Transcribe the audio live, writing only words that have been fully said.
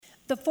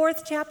The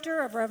fourth chapter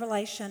of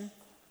Revelation.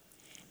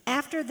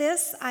 After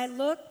this I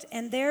looked,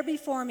 and there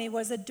before me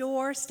was a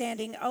door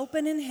standing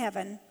open in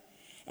heaven,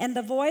 and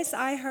the voice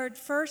I heard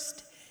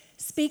first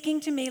speaking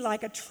to me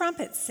like a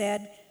trumpet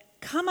said,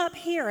 "Come up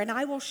here, and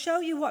I will show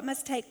you what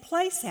must take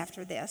place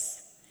after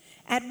this."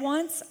 At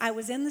once I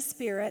was in the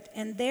Spirit,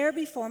 and there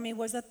before me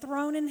was a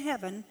throne in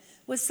heaven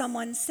with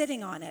someone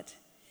sitting on it.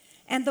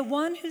 And the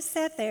one who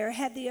sat there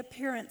had the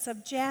appearance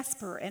of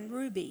jasper and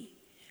ruby.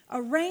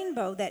 A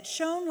rainbow that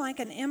shone like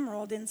an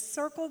emerald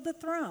encircled the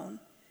throne.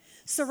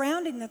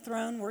 Surrounding the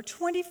throne were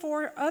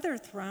 24 other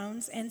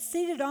thrones, and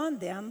seated on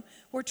them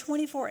were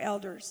 24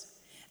 elders.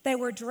 They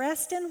were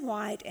dressed in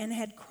white and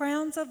had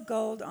crowns of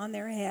gold on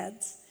their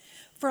heads.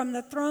 From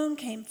the throne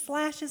came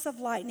flashes of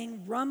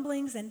lightning,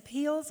 rumblings, and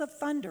peals of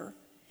thunder.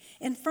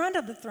 In front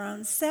of the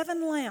throne,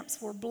 7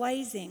 lamps were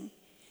blazing.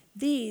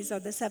 These are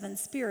the 7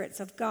 spirits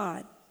of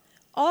God.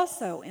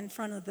 Also in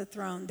front of the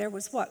throne, there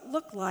was what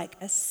looked like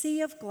a sea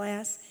of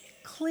glass,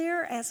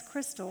 clear as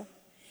crystal.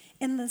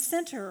 In the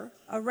center,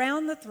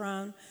 around the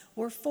throne,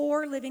 were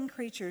 4 living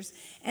creatures,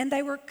 and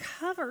they were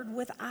covered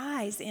with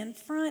eyes in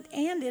front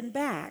and in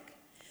back.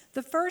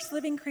 The first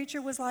living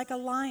creature was like a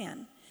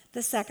lion.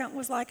 The second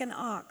was like an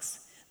ox.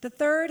 The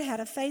third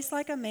had a face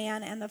like a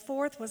man, and the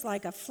fourth was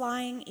like a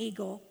flying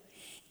eagle.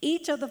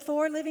 Each of the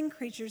 4 living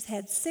creatures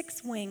had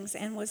 6 wings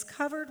and was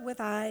covered with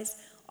eyes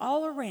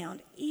all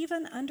around,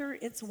 even under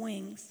its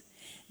wings.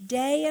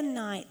 Day and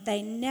night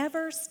they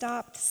never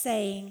stopped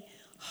saying,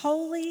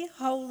 "Holy,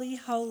 holy,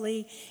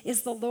 holy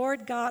is the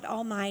Lord God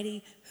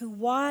Almighty, who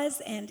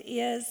was and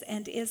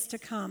is to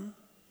come."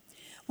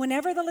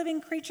 Whenever the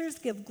living creatures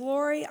give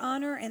glory,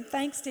 honor, and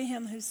thanks to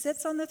him who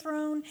sits on the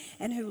throne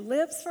and who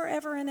lives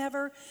forever and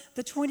ever,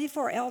 the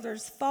 24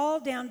 elders fall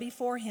down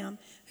before him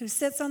who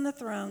sits on the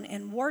throne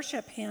and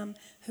worship him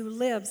who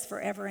lives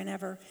forever and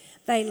ever.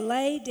 They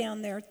lay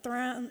down their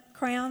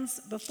crowns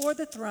before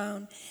the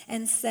throne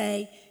and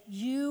say,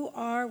 "You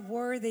are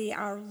worthy,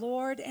 our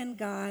Lord and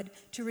God,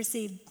 to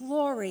receive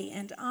glory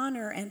and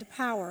honor and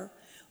power,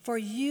 for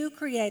you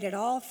created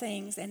all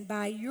things, and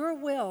by your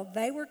will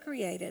they were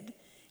created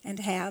and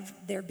have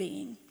their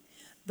being."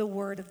 The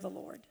word of the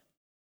Lord.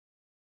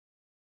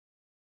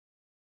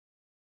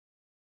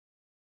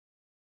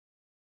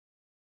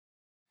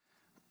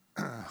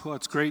 Well,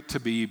 it's great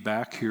to be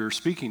back here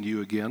speaking to you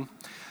again.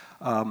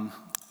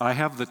 I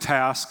have the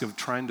task of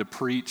trying to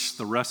preach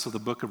the rest of the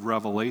book of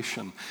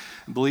Revelation.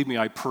 And believe me,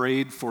 I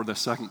prayed for the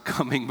second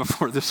coming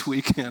before this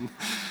weekend,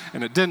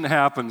 and it didn't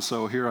happen,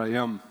 so here I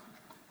am.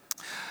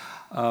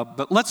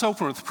 But let's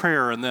open with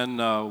prayer, and then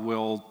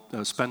we'll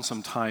spend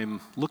some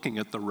time looking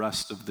at the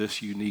rest of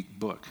this unique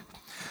book.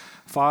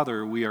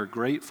 Father, we are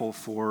grateful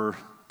for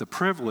the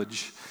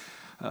privilege,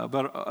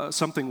 but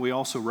something we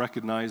also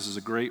recognize as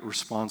a great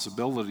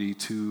responsibility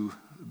to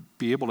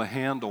be able to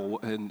handle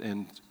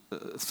and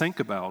think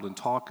about and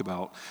talk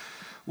about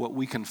what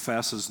we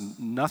confess is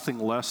nothing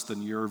less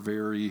than your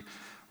very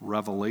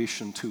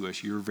revelation to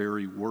us, your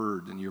very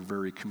word and your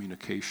very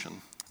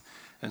communication.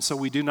 And so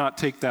we do not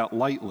take that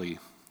lightly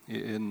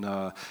in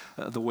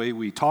the way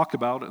we talk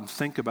about it and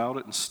think about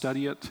it and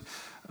study it,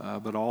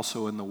 but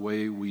also in the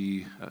way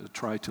we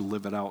try to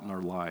live it out in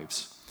our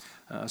lives.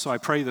 So I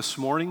pray this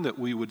morning that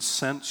we would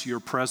sense your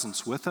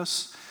presence with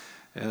us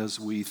as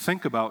we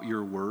think about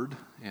your word,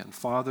 and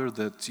Father,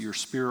 that your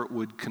Spirit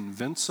would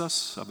convince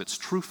us of its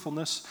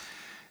truthfulness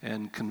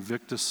and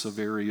convict us of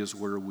areas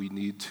where we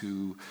need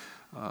to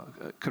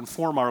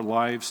conform our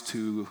lives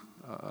to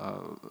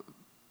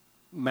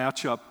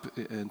match up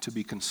and to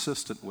be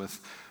consistent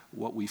with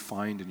what we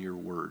find in your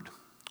word.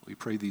 We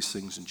pray these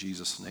things in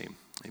Jesus' name.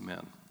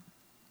 Amen.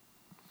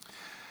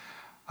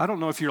 I don't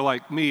know if you're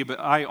like me, but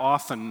I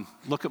often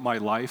look at my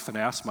life and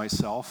ask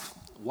myself,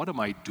 what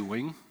am I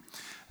doing?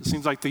 It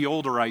seems like the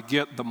older I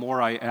get, the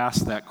more I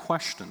ask that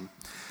question.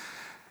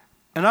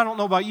 And I don't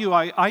know about you,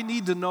 I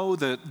need to know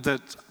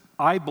that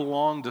I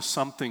belong to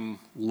something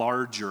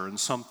larger and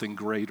something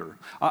greater.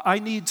 I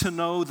need to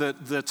know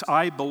that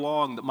I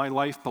belong, that my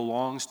life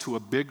belongs to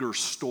a bigger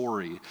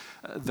story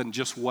than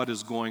just what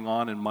is going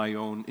on in my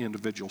own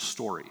individual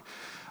story.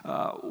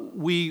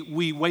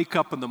 We wake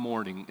up in the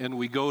morning and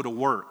we go to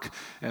work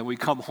and we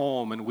come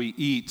home and we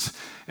eat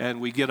and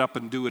we get up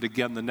and do it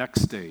again the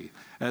next day.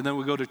 And then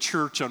we go to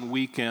church on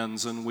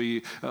weekends and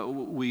we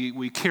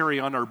carry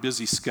on our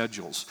busy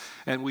schedules.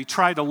 And we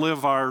try to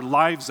live our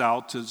lives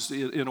out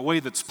in a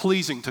way that's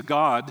pleasing to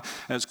God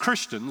as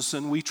Christians,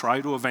 and we try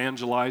to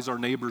evangelize our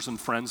neighbors and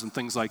friends and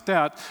things like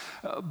that.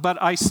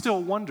 But I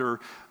still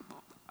wonder,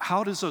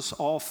 how does this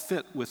all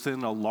fit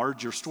within a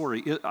larger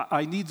story?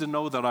 I need to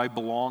know that I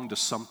belong to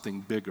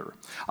something bigger.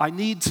 I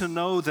need to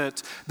know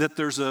that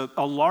there's a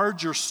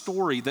larger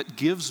story that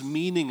gives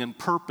meaning and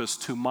purpose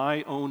to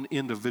my own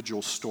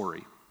individual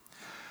story.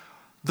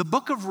 The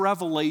book of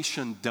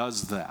Revelation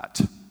does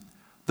that.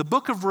 The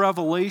book of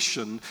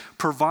Revelation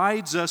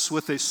provides us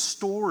with a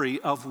story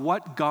of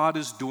what God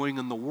is doing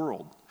in the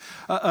world,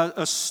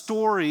 a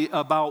story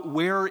about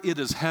where it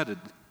is headed,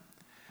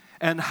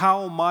 and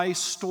how my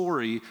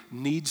story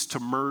needs to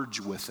merge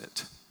with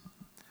it.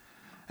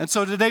 And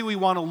so today we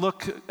want to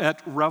look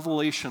at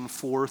Revelation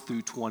 4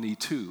 through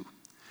 22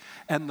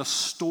 and the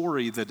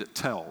story that it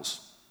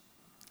tells.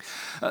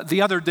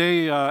 The other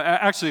day,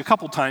 actually a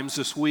couple times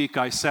this week,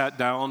 I sat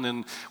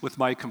down with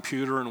my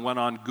computer and went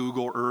on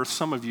Google Earth.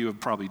 Some of you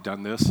have probably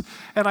done this.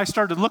 And I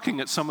started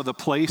looking at some of the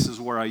places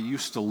where I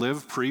used to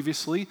live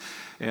previously.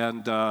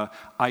 And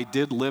I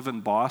did live in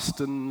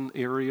Boston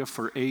area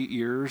for 8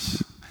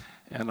 years.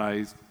 And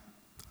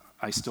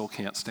I still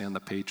can't stand the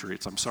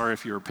Patriots. I'm sorry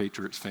if you're a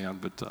Patriots fan,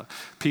 but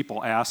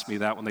people ask me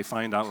that when they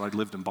find out I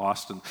lived in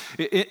Boston.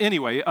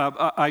 Anyway,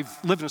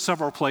 I've lived in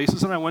several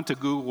places, and I went to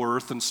Google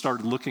Earth and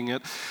started looking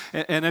at,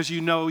 and as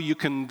you know, you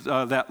can,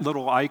 that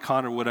little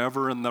icon or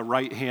whatever in the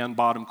right-hand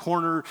bottom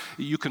corner,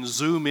 you can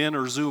zoom in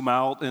or zoom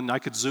out, and I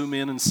could zoom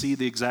in and see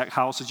the exact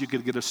houses. You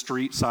could get a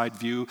street side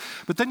view,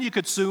 but then you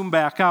could zoom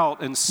back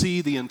out and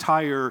see the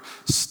entire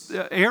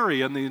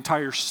area and the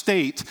entire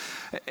state.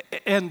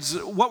 And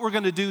what we're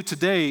going to do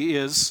today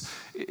is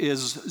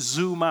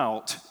zoom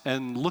out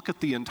and look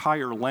at the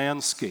entire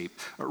landscape.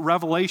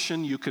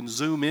 Revelation, you can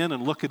zoom in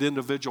and look at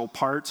individual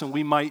parts, and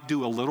we might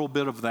do a little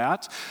bit of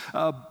that,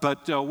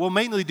 but we'll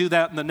mainly do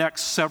that in the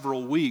next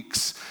several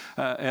weeks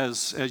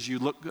as you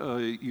look,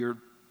 your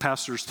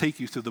pastors take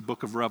you through the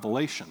book of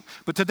Revelation.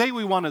 But today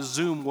we want to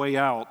zoom way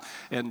out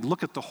and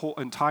look at the whole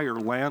entire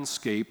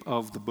landscape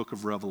of the book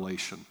of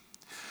Revelation.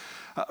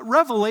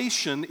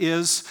 Revelation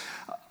is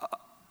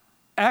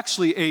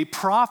actually a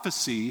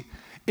prophecy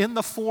in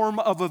the form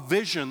of a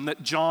vision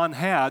that John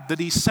had that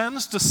he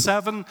sends to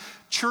 7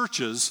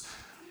 churches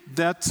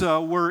that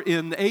were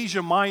in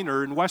Asia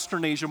Minor, in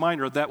Western Asia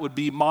Minor, that would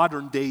be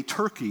modern-day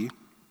Turkey.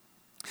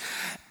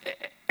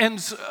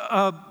 And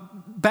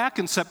back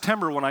in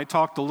September when I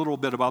talked a little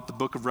bit about the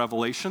book of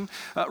Revelation,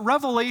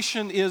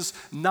 Revelation is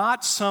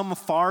not some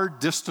far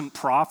distant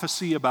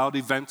prophecy about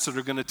events that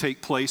are going to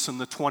take place in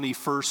the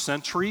 21st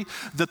century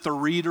that the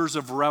readers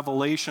of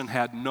Revelation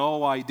had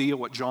no idea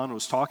what John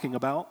was talking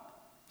about.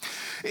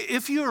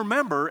 If you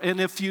remember, and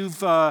if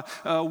you've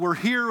were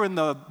here in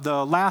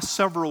the last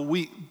several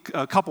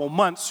couple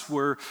months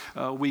where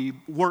we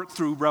worked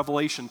through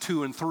Revelation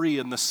 2 and 3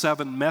 and the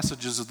 7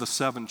 messages of the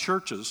 7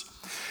 churches,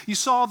 you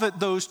saw that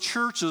those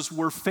churches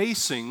were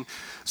facing,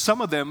 some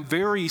of them,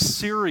 very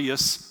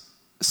serious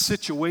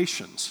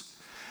situations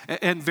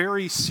and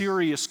very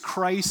serious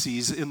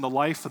crises in the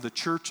life of the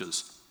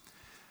churches.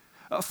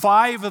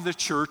 5 of the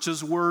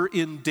churches were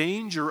in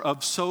danger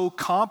of so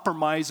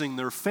compromising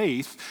their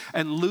faith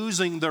and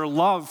losing their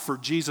love for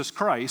Jesus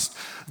Christ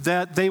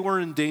that they were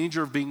in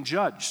danger of being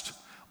judged.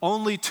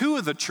 Only 2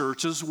 of the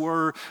churches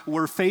were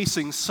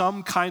facing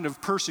some kind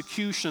of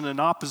persecution and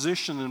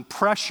opposition and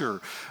pressure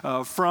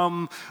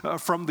from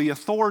the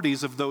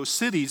authorities of those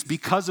cities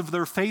because of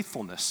their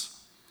faithfulness.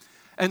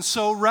 And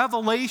so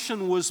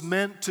Revelation was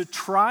meant to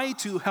try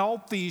to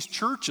help these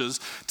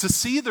churches to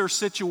see their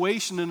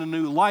situation in a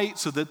new light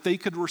so that they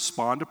could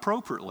respond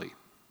appropriately.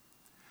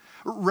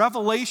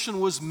 Revelation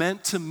was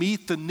meant to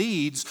meet the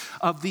needs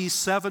of these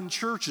 7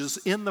 churches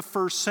in the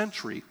first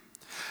century.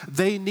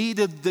 They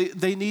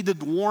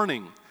needed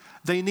warning.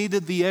 They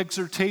needed the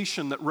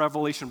exhortation that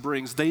Revelation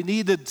brings. They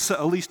needed,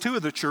 at least 2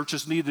 of the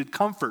churches needed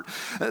comfort.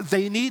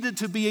 They needed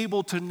to be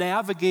able to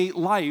navigate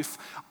life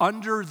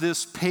under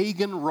this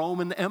pagan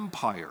Roman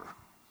Empire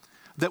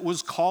that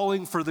was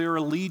calling for their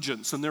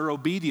allegiance and their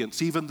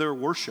obedience, even their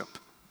worship.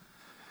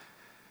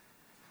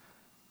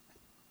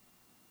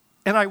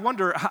 And I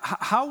wonder,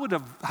 how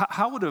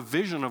would a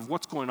vision of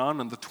what's going on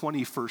in the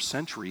 21st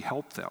century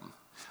help them?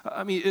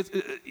 I mean,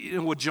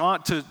 with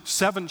John, to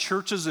 7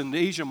 churches in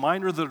Asia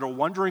Minor that are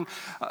wondering,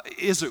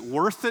 is it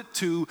worth it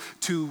to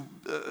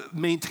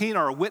maintain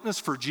our witness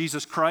for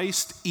Jesus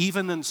Christ,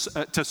 even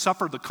to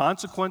suffer the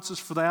consequences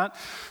for that?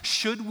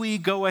 Should we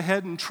go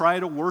ahead and try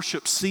to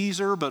worship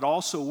Caesar, but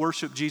also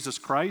worship Jesus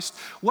Christ?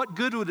 What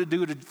good would it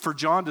do for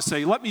John to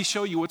say, let me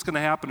show you what's going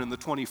to happen in the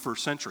 21st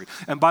century?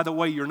 And by the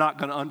way, you're not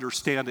going to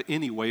understand it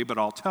anyway, but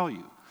I'll tell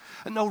you.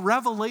 And no,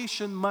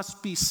 Revelation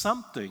must be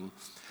something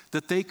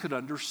that they could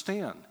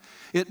understand.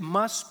 It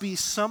must be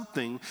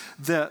something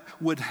that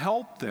would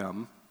help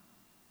them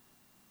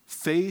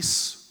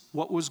face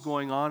what was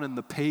going on in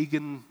the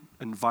pagan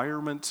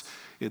environment,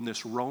 in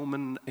this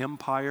Roman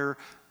Empire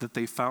that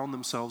they found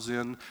themselves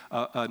in,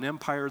 an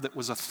empire that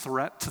was a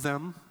threat to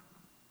them,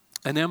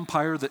 an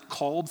empire that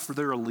called for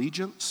their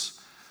allegiance.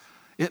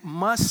 It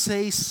must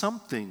say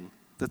something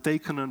that they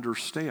can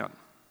understand.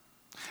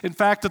 In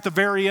fact, at the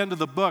very end of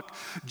the book,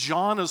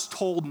 John is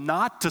told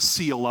not to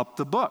seal up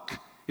the book.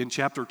 In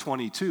chapter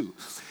 22.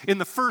 In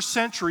the first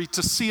century,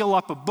 to seal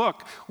up a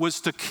book was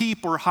to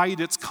keep or hide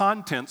its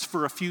contents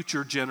for a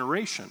future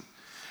generation.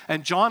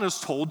 And John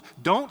is told,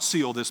 don't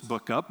seal this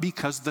book up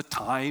because the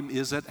time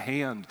is at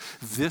hand.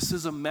 This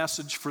is a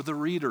message for the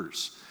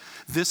readers.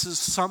 This is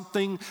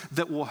something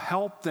that will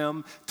help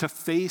them to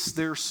face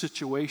their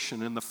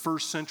situation in the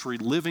first century,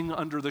 living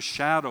under the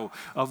shadow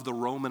of the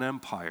Roman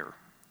Empire.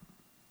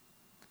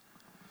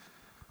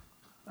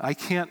 I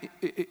can't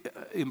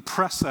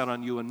impress that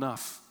on you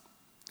enough.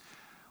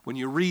 when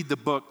you read the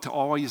book, to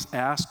always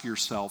ask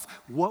yourself,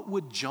 what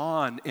would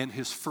John and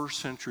his first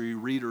century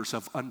readers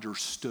have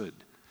understood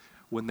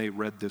when they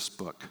read this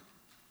book?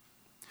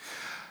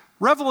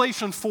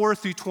 Revelation 4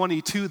 through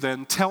 22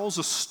 then tells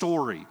a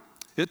story.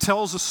 It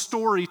tells a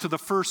story to the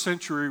first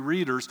century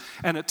readers,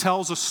 and it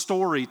tells a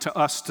story to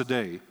us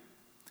today.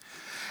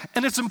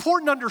 And it's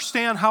important to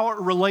understand how it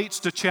relates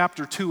to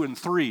chapter 2 and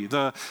 3,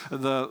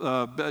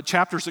 the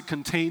chapters that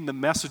contain the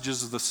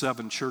messages of the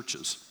seven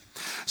churches.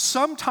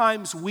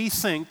 Sometimes we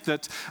think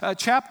that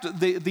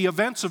the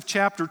events of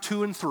chapter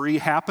 2 and 3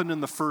 happened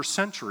in the first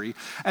century,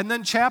 and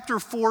then chapter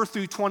 4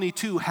 through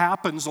 22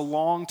 happens a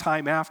long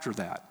time after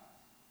that.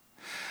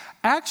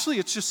 Actually,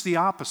 it's just the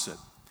opposite.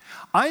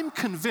 I'm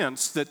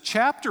convinced that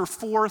chapter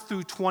 4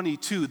 through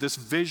 22, this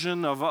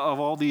vision of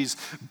all these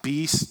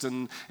beasts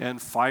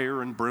and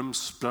fire and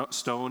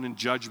brimstone and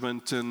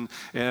judgment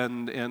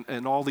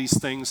and all these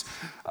things,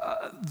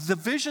 the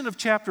vision of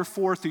chapter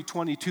 4 through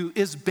 22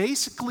 is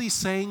basically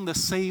saying the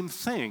same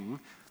thing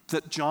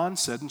that John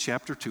said in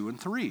chapter 2 and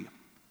 3.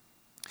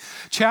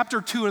 Chapter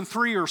 2 and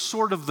 3 are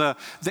sort of the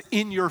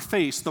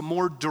in-your-face, the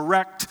more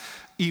direct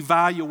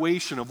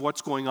evaluation of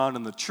what's going on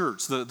in the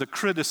church, the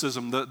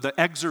criticism, the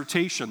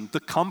exhortation, the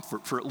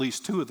comfort for at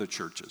least two of the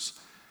churches.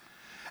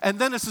 And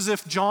then it's as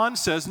if John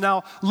says,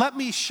 now let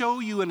me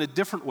show you in a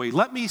different way.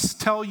 Let me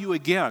tell you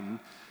again,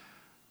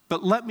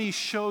 but let me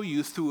show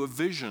you through a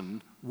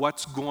vision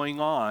what's going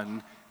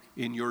on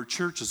in your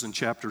churches in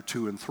chapter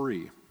 2 and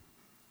 3.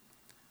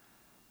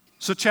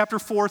 So chapter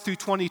 4 through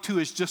 22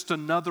 is just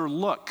another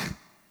look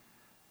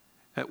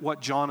at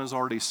what John has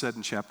already said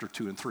in chapter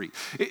 2 and 3.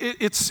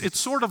 It's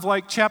sort of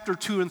like chapter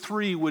 2 and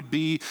 3 would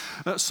be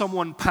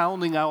someone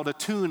pounding out a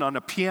tune on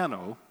a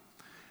piano,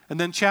 and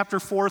then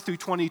chapter 4 through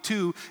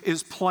 22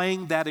 is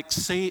playing that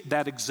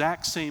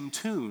exact same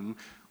tune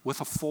with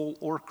a full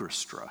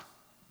orchestra.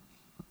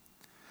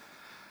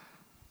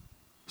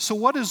 So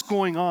what is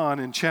going on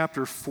in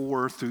chapter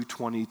 4 through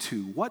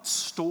 22? What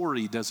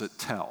story does it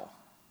tell?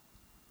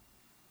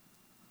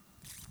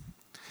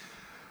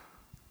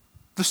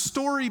 The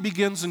story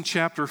begins in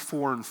chapter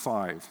 4 and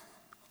 5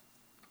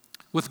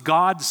 with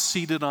God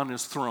seated on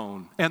his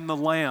throne and the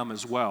Lamb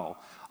as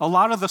well. A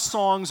lot of the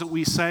songs that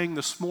we sang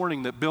this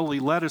morning that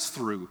Billy led us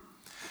through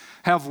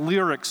have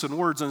lyrics and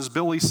words. And as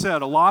Billy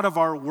said, a lot of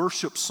our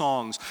worship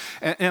songs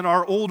and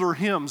our older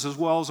hymns as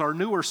well as our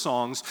newer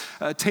songs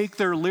take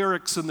their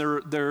lyrics and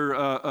their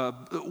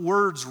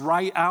words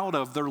right out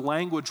of, their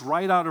language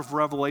right out of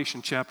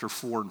Revelation chapter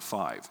 4 and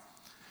 5.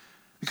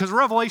 Because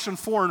Revelation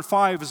 4 and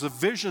 5 is a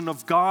vision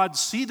of God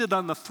seated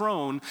on the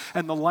throne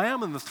and the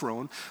Lamb on the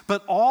throne,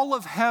 but all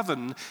of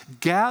heaven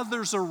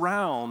gathers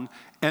around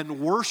and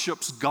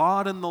worships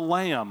God and the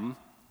Lamb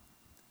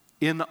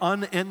in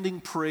unending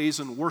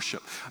praise and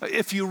worship.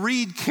 If you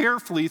read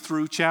carefully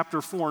through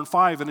chapter 4 and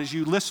 5, and as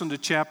you listen to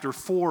chapter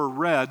 4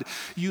 read,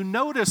 you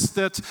notice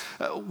that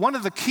one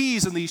of the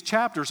keys in these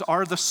chapters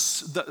are the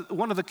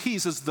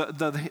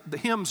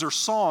hymns or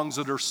songs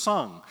that are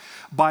sung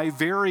by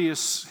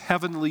various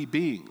heavenly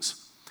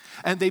beings.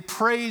 And they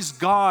praise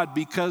God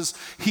because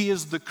he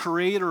is the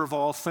creator of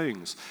all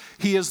things.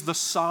 He is the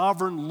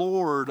sovereign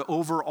Lord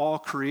over all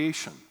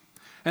creation.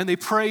 And they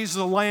praise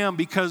the Lamb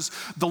because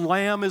the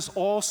Lamb is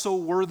also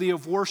worthy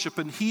of worship,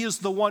 and he is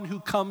the one who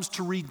comes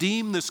to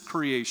redeem this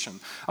creation,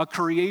 a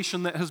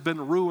creation that has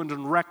been ruined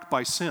and wrecked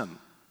by sin.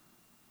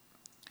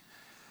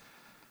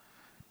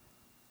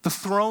 The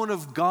throne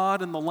of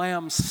God and the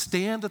Lamb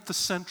stand at the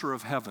center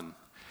of heaven.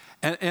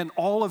 And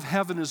all of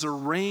heaven is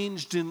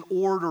arranged in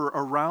order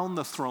around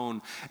the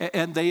throne.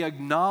 And they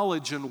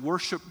acknowledge and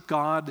worship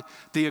God.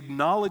 They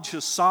acknowledge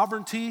his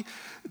sovereignty.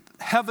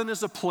 Heaven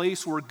is a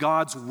place where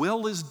God's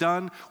will is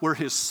done, where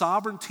his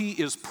sovereignty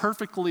is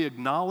perfectly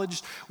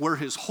acknowledged, where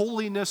his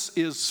holiness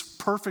is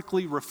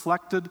perfectly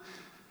reflected.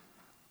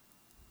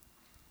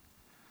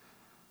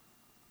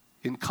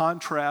 In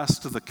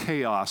contrast to the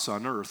chaos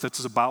on earth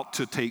that's about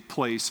to take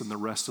place in the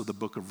rest of the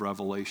book of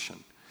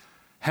Revelation.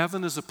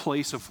 Heaven is a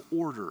place of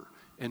order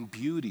and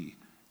beauty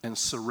and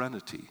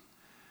serenity,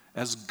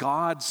 as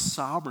God's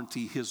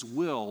sovereignty, his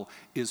will,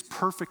 is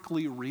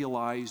perfectly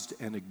realized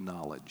and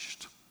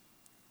acknowledged.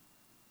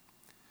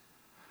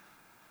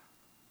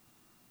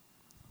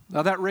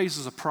 Now that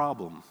raises a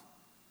problem.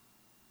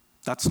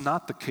 That's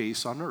not the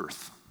case on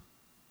earth.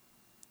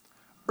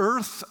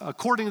 Earth,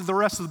 according to the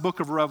rest of the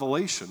book of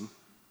Revelation,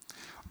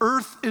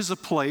 earth is a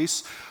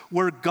place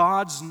where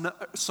God's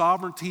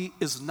sovereignty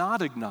is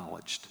not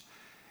acknowledged.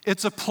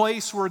 It's a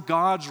place where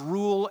God's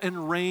rule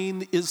and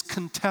reign is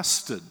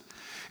contested.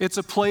 It's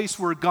a place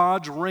where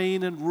God's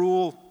reign and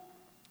rule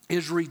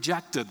is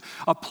rejected.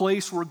 A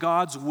place where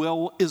God's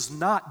will is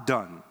not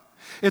done.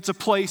 It's a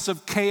place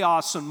of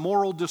chaos and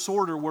moral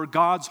disorder where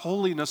God's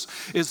holiness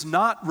is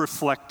not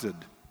reflected.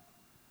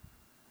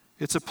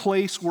 It's a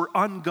place where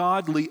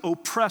ungodly,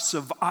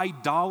 oppressive,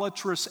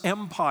 idolatrous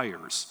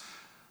empires,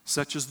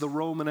 such as the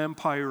Roman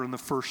Empire in the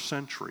first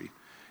century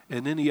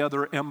and any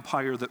other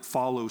empire that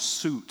follows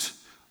suit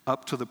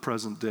up to the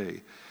present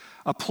day.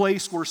 A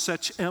place where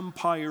such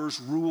empires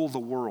rule the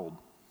world.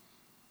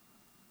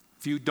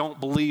 If you don't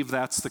believe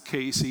that's the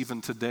case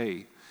even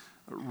today,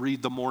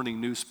 read the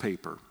morning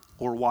newspaper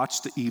or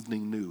watch the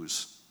evening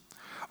news.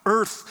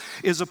 Earth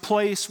is a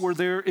place where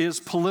there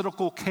is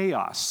political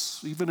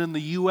chaos, even in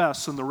the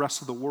U.S. and the rest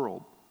of the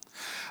world.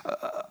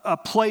 A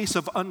place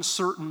of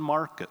uncertain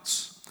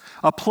markets.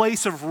 A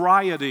place of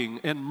rioting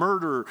and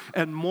murder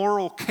and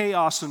moral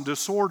chaos and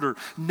disorder.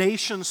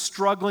 Nations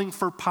struggling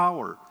for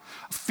power.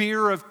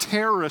 Fear of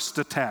terrorist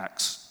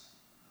attacks.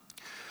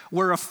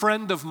 Where a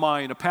friend of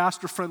mine, a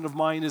pastor friend of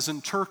mine, is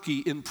in Turkey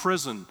in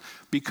prison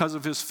because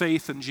of his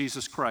faith in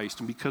Jesus Christ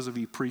and because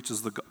he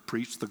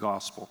preached the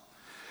gospel.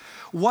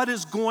 What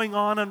is going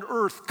on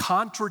earth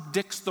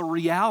contradicts the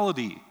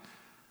reality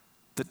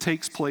that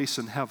takes place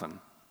in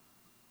heaven.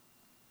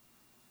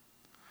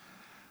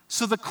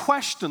 So the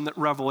question that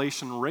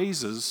Revelation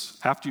raises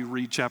after you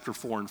read chapter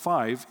 4 and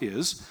 5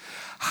 is,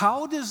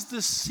 how does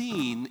the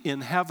scene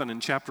in heaven in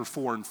chapter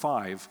 4 and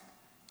 5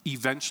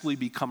 eventually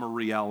become a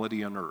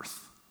reality on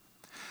earth?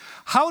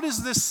 How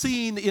does this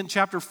scene in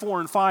chapter 4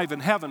 and 5 in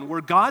heaven,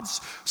 where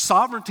God's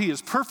sovereignty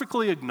is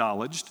perfectly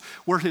acknowledged,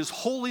 where his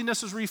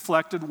holiness is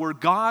reflected, where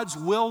God's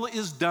will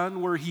is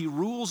done, where he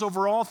rules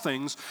over all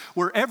things,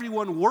 where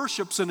everyone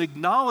worships and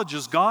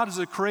acknowledges God as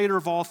the creator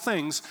of all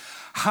things,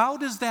 how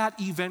does that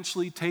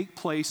eventually take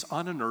place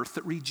on an earth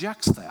that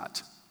rejects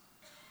that,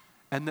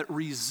 and that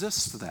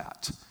resists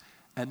that,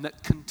 and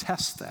that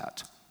contests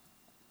that?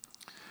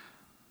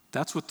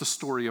 That's what the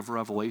story of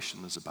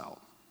Revelation is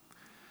about.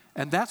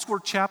 And that's where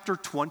chapter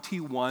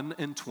 21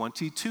 and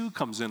 22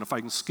 comes in, if I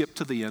can skip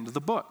to the end of the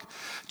book.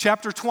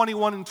 Chapter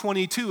 21 and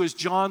 22 is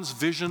John's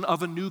vision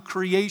of a new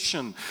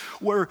creation,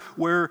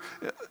 where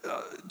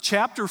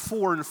chapter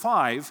 4 and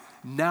 5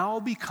 now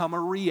become a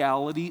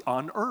reality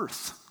on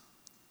earth.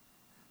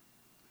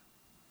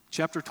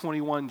 Chapter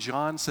 21,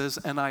 John says,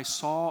 "And I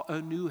saw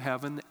a new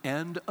heaven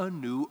and a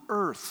new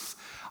earth."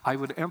 I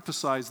would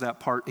emphasize that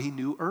part, a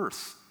new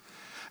earth.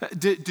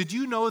 Did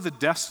you know the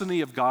destiny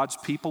of God's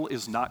people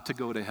is not to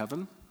go to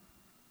heaven?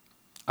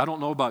 I don't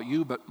know about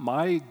you, but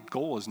my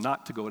goal is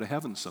not to go to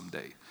heaven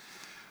someday.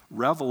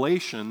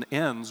 Revelation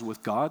ends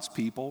with God's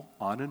people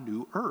on a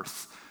new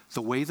earth,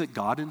 the way that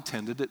God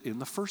intended it in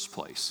the first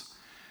place.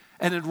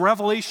 And in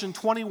Revelation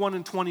 21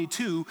 and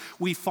 22,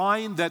 we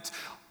find that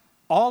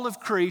all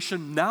of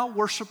creation now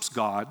worships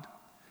God.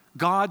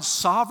 God's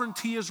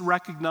sovereignty is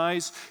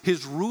recognized.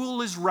 His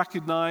rule is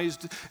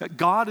recognized.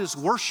 God is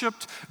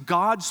worshiped.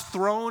 God's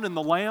throne and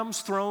the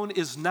Lamb's throne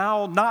is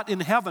now not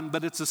in heaven,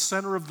 but it's the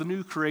center of the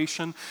new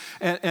creation.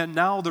 And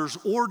now there's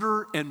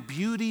order and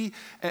beauty,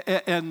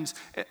 and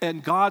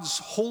God's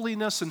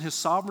holiness and his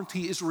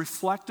sovereignty is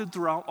reflected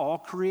throughout all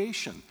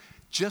creation,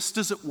 just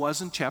as it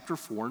was in chapter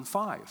 4 and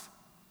 5.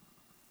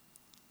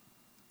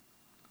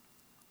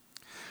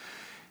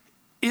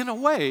 In a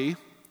way,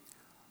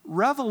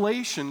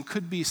 Revelation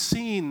could be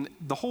seen,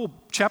 the whole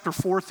chapter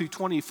 4 through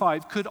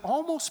 25 could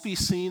almost be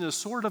seen as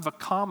sort of a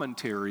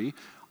commentary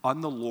on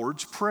the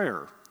Lord's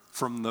Prayer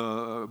from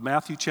the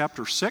Matthew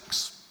chapter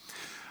 6.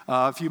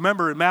 If you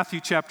remember in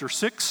Matthew chapter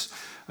 6,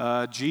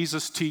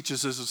 Jesus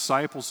teaches his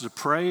disciples to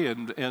pray,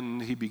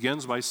 and he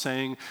begins by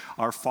saying,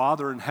 "Our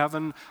Father in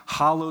heaven,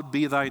 hallowed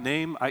be thy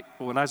name."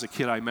 When I was a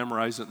kid, I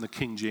memorized it in the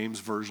King James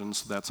Version,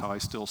 so that's how I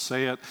still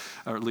say it,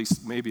 or at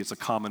least maybe it's a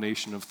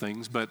combination of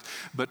things. But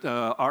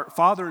our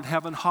Father in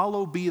heaven,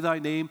 hallowed be thy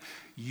name.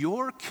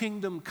 Your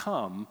kingdom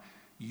come,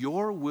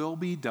 your will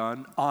be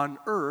done on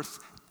earth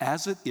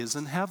as it is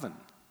in heaven.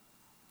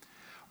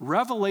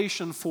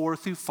 Revelation 4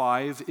 through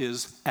 5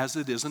 is as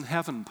it is in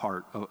heaven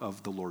part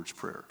of the Lord's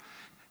Prayer.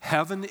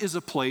 Heaven is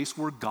a place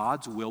where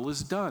God's will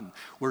is done,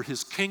 where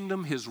his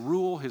kingdom, his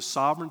rule, his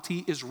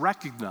sovereignty is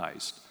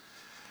recognized.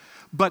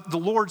 But the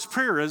Lord's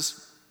Prayer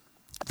is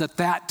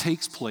that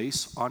takes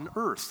place on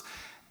earth,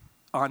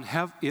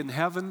 in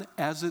heaven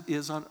as it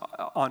is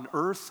on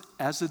earth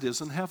as it is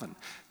in heaven.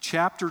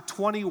 Chapter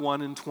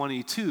 21 and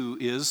 22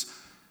 is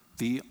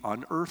the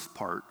on earth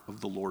part of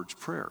the Lord's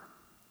Prayer.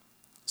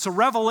 So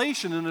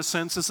Revelation, in a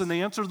sense, is an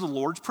answer to the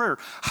Lord's Prayer.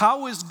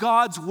 How is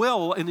God's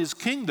will and his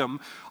kingdom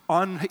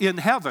in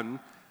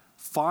heaven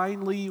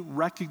finally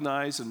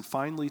recognized and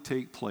finally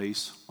take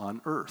place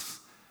on earth?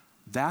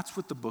 That's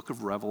what the book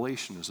of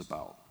Revelation is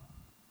about.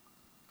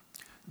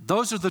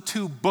 Those are the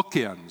two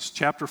bookends,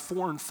 chapter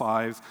 4 and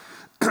 5,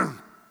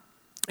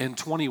 and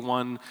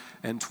 21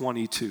 and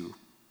 22.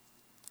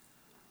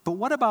 But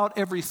what about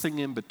everything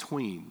in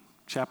between,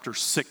 chapter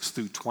 6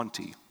 through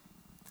 20?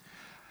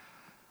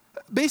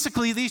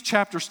 Basically, these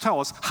chapters tell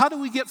us, how do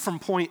we get from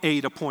point A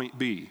to point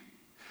B?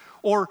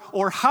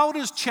 Or how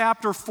does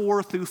chapter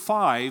 4 through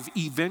 5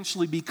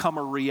 eventually become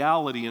a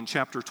reality in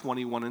chapter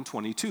 21 and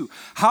 22?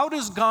 How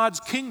does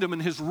God's kingdom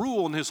and his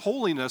rule and his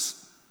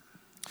holiness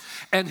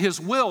and his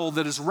will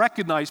that is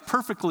recognized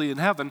perfectly in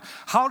heaven,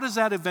 how does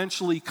that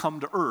eventually come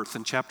to earth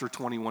in chapter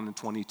 21 and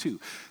 22?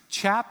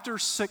 Chapter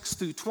 6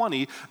 through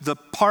 20, the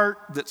part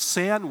that's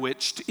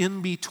sandwiched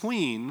in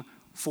between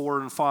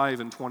 4 and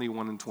 5 and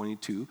 21 and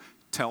 22,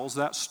 tells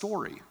that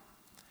story.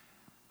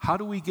 How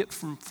do we get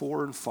from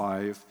 4 and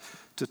 5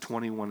 to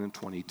 21 and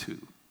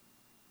 22?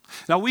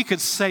 Now, we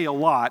could say a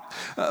lot,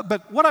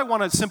 but what I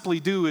want to simply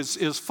do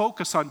is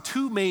focus on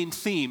two main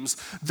themes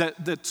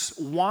that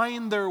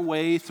wind their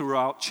way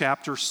throughout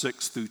chapter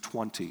 6 through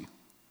 20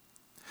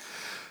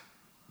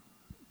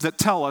 that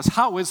tell us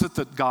how is it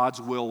that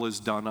God's will is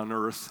done on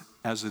earth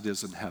as it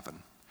is in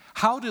heaven?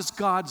 How does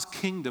God's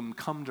kingdom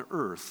come to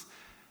earth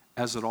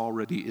as it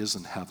already is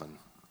in heaven?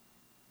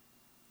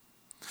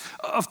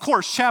 Of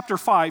course, chapter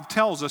 5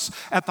 tells us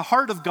at the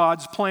heart of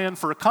God's plan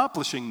for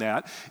accomplishing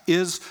that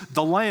is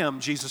the Lamb,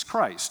 Jesus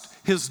Christ.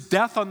 His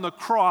death on the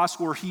cross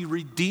where he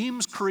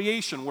redeems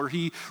creation, where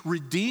he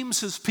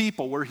redeems his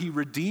people, where he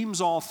redeems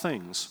all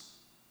things.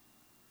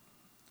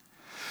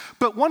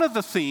 But one of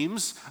the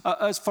themes,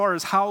 as far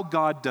as how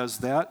God does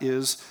that,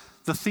 is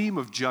the theme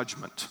of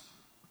judgment.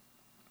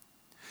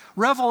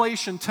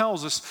 Revelation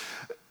tells us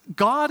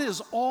God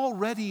is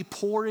already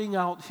pouring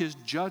out his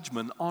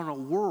judgment on a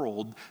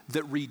world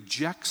that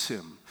rejects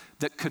him,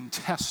 that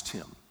contests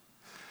him,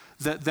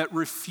 that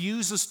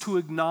refuses to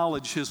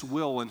acknowledge his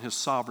will and his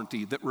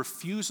sovereignty, that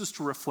refuses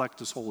to reflect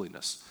his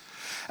holiness.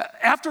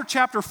 After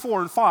chapter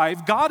 4 and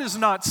 5, God is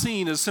not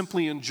seen as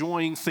simply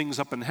enjoying things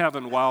up in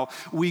heaven while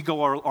we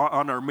go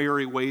on our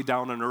merry way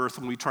down on earth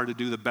and we try to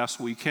do the best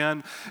we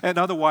can. And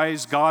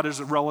otherwise, God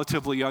is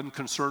relatively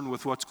unconcerned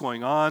with what's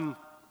going on.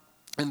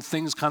 And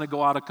things kind of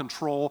go out of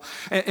control.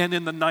 And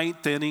in the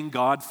ninth inning,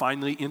 God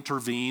finally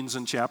intervenes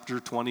in chapter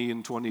 20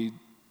 and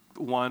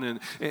 21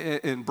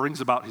 and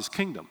brings about his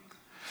kingdom.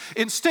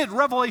 Instead,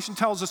 Revelation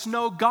tells us,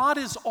 no, God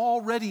is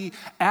already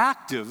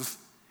active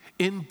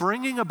in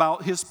bringing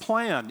about his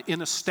plan,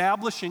 in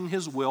establishing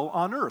his will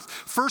on earth.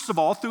 First of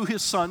all, through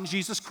his son,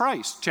 Jesus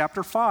Christ,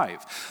 chapter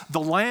 5.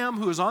 The Lamb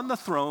who is on the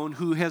throne,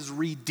 who has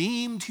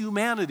redeemed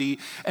humanity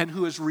and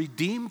who has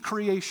redeemed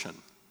creation.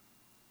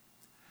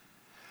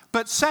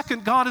 But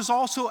second, God is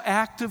also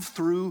active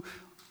through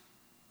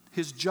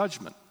his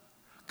judgment.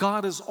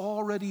 God is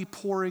already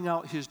pouring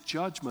out his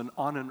judgment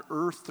on an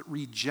earth that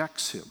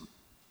rejects him,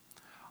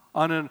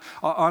 on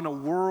a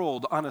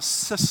world, on a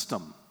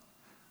system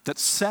that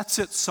sets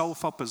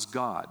itself up as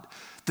God,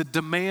 that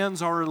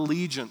demands our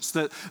allegiance,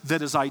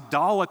 that is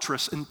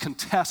idolatrous and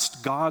contests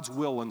God's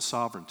will and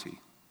sovereignty.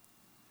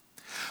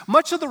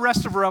 Much of the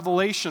rest of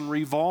Revelation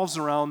revolves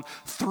around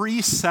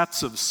three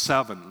sets of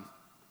seven.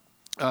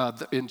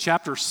 In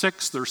chapter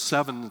 6, there's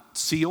 7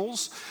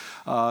 seals.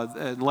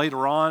 And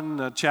later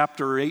on,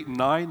 chapter 8 and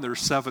 9,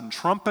 there's 7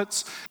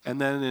 trumpets. And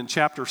then in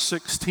chapter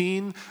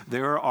 16,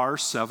 there are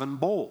 7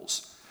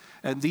 bowls.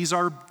 And these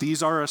are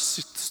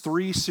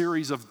 3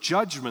 series of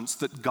judgments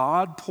that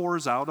God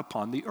pours out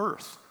upon the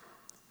earth.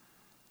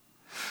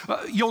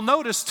 You'll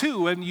notice,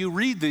 too, when you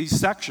read these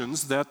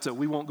sections that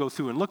we won't go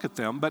through and look at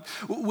them, but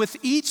with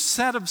each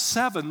set of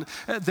 7,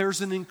 there's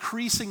an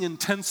increasing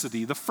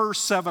intensity. The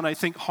first 7, I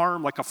think,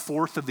 harm like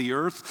 1/4 of the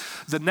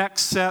earth. The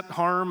next set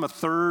harm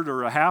 1/3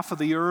 or 1/2 of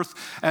the earth.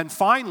 And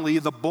finally,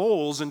 the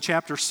bowls in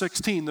chapter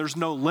 16, there's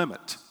no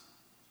limit.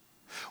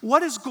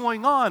 What is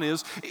going on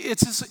is,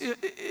 it's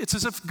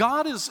as if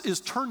God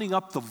is turning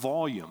up the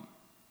volume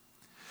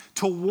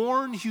to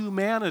warn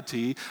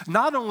humanity,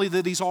 not only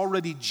that he's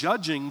already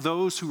judging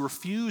those who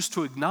refuse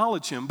to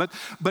acknowledge him,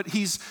 but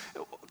he's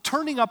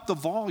turning up the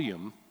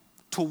volume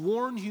to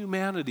warn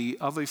humanity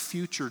of a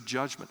future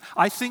judgment.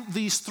 I think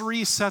these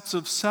 3 sets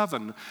of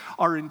 7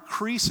 are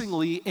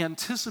increasingly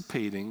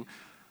anticipating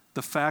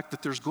the fact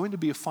that there's going to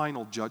be a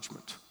final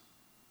judgment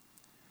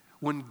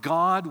when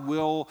God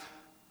will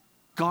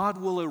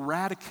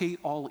eradicate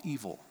all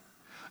evil.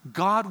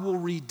 God will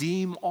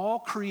redeem all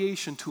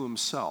creation to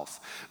himself.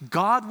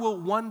 God will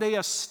one day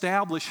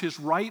establish his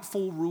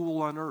rightful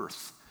rule on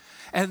earth.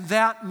 And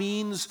that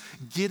means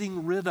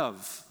getting rid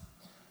of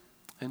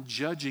and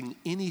judging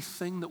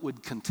anything that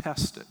would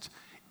contest it,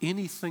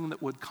 anything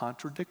that would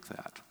contradict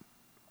that.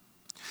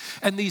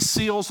 And these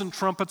seals and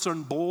trumpets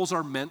and bowls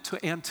are meant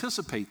to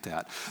anticipate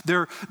that.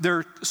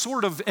 They're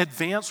sort of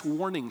advanced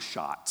warning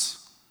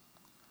shots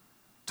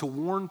to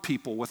warn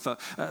people with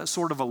a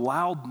sort of a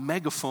loud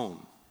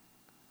megaphone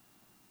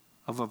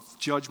of a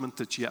judgment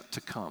that's yet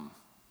to come,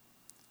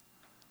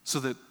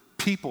 so that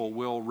people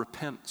will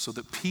repent, so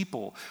that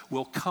people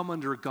will come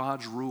under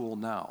God's rule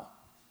now,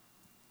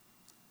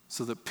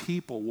 so that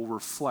people will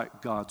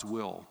reflect God's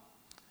will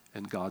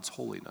and God's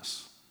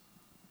holiness.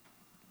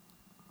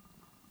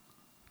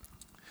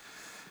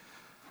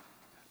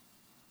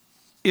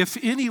 If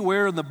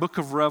anywhere in the book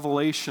of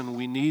Revelation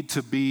we need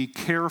to be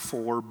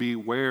careful or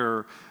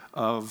beware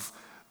of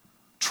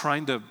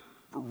trying to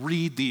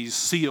read these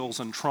seals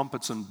and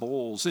trumpets and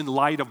bowls in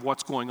light of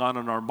what's going on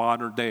in our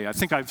modern day. I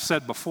think I've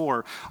said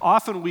before,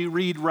 often we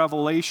read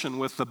Revelation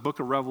with the book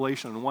of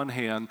Revelation in one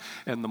hand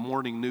and the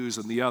morning news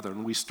in the other,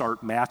 and we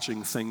start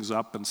matching things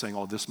up and saying,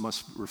 oh, this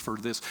must refer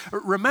to this.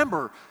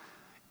 Remember,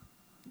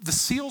 the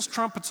seals,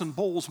 trumpets, and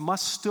bowls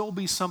must still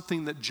be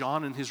something that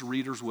John and his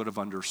readers would have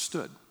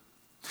understood.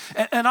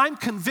 And I'm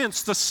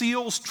convinced the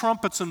seals,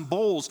 trumpets, and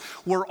bowls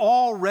were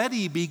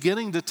already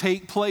beginning to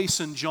take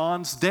place in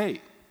John's day.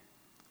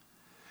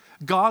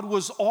 God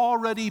was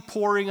already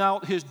pouring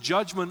out his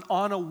judgment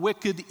on a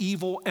wicked,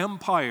 evil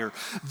empire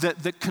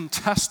that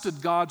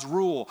contested God's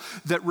rule,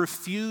 that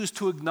refused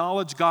to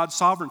acknowledge God's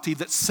sovereignty,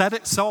 that set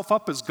itself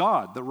up as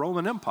God, the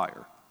Roman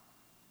Empire.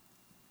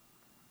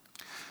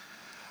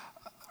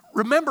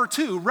 Remember,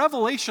 too,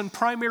 Revelation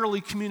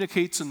primarily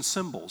communicates in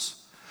symbols.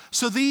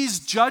 So these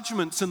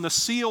judgments and the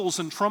seals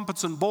and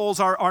trumpets and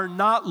bowls are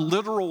not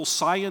literal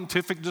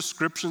scientific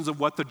descriptions of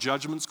what the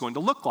judgment's going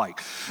to look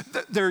like.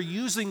 They're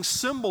using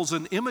symbols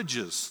and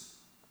images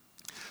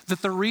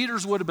that the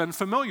readers would have been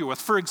familiar with.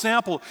 For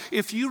example,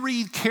 if you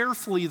read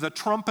carefully the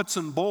trumpets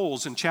and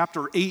bowls in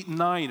chapter 8 and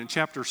 9 and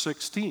chapter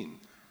 16,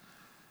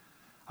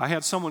 I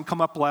had someone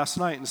come up last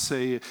night and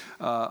say,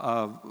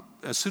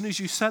 as soon as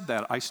you said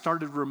that, I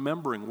started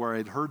remembering where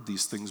I'd heard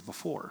these things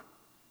before.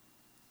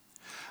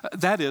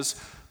 That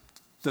is,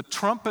 the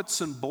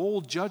trumpets and bowl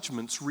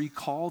judgments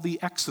recall the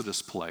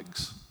Exodus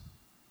plagues.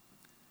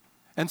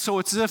 And so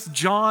it's as if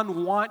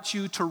John wants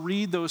you to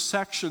read those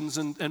sections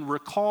and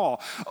recall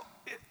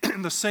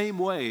in the same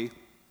way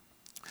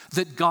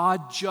that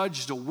God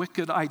judged a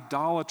wicked,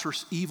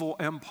 idolatrous, evil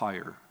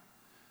empire.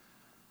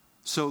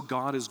 So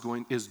God is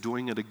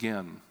doing it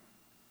again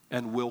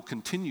and will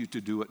continue to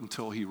do it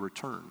until he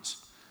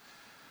returns.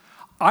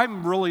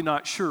 I'm really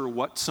not sure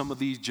what some of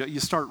these,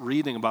 you start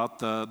reading about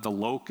the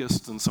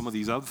locusts and some of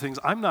these other things.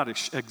 I'm not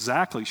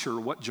exactly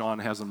sure what John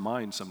has in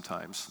mind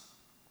sometimes.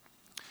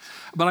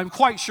 But I'm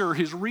quite sure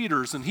his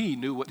readers and he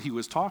knew what he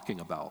was talking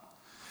about.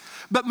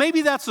 But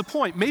maybe that's the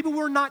point. Maybe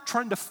we're not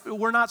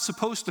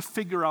supposed to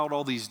figure out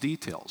all these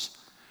details.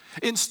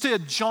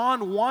 Instead,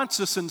 John wants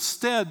us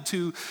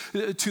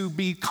to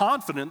be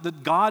confident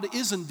that God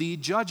is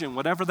indeed judging,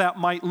 whatever that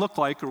might look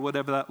like or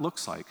whatever that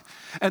looks like.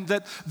 And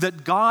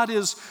that God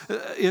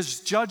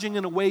is judging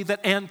in a way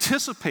that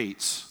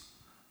anticipates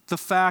the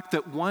fact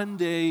that one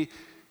day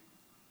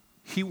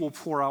he will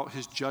pour out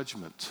his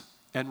judgment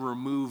and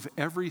remove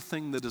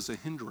everything that is a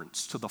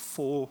hindrance to the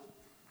full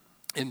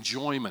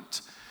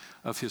enjoyment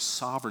of his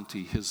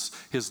sovereignty,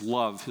 his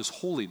love, his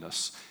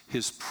holiness,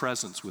 his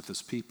presence with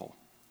his people.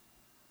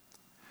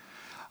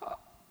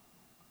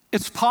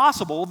 It's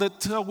possible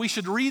that we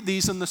should read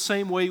these in the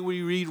same way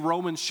we read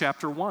Romans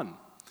chapter 1.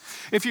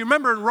 If you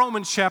remember in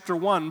Romans chapter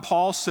 1,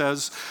 Paul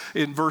says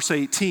in verse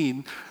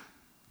 18,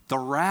 the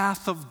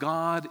wrath of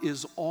God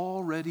is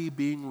already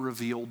being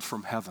revealed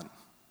from heaven.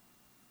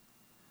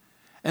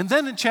 And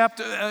then in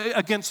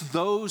against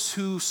those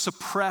who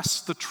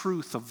suppress the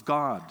truth of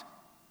God.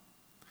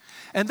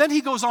 And then he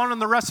goes on in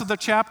the rest of the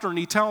chapter and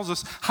he tells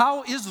us,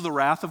 how is the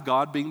wrath of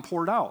God being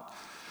poured out?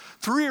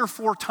 3 or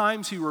 4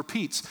 times he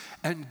repeats,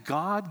 and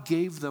God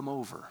gave them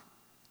over,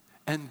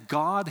 and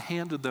God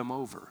handed them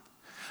over.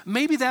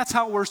 Maybe that's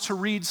how we're to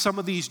read some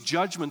of these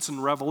judgments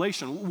in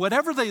Revelation.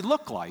 Whatever they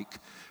look like,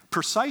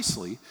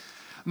 precisely,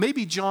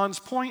 maybe John's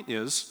point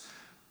is,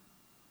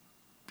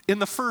 in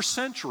the first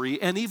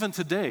century and even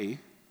today,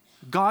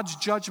 God's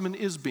judgment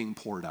is being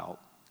poured out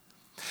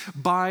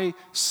by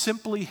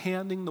simply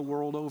handing the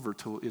world over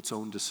to its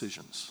own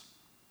decisions.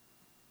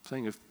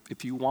 Saying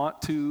if you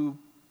want to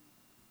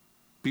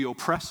be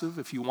oppressive,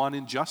 if you want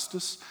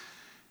injustice,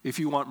 if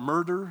you want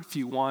murder, if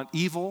you want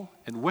evil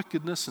and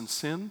wickedness and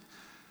sin,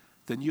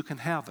 then you can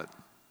have it.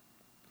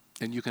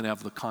 And you can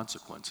have the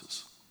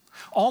consequences.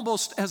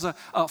 Almost as a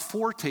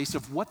foretaste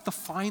of what the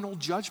final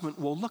judgment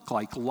will look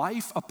like,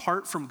 life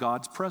apart from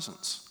God's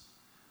presence.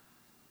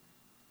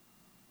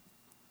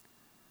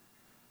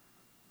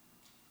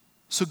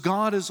 So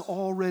God is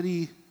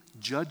already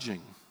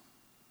judging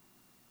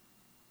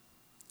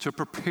to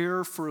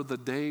prepare for the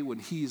day when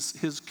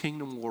his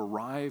kingdom will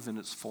arrive in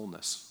its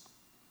fullness.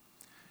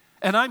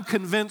 And I'm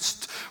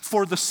convinced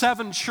for the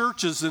 7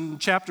 churches in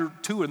chapter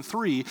 2 and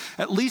 3,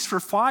 at least for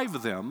 5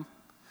 of them,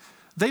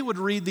 they would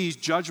read these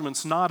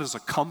judgments not as a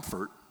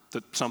comfort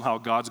that somehow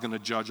God's going to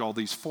judge all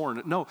these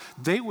foreign. No,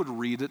 they would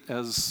read it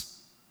as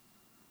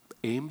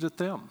aimed at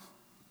them.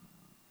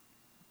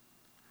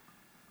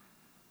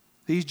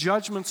 These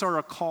judgments are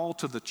a call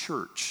to the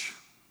church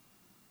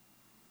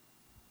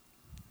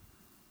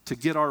to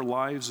get our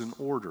lives in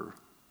order,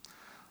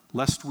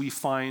 lest we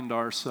find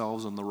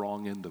ourselves on the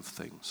wrong end of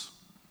things.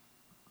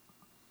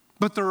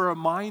 But they're a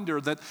reminder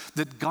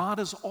that God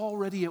is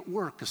already at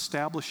work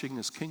establishing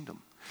his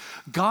kingdom.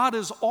 God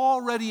is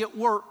already at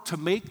work to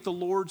make the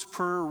Lord's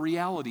Prayer a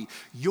reality.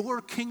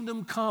 Your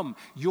kingdom come,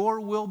 your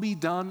will be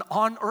done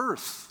on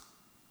earth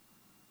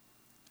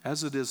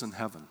as it is in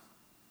heaven.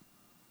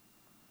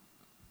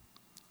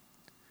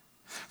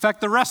 In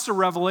fact, the rest of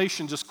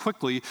Revelation, just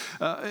quickly,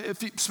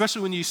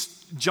 especially when you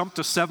jump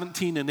to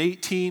 17 and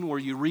 18, where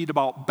you read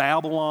about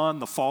Babylon,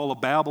 the fall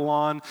of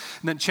Babylon,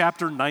 and then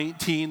chapter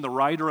 19, the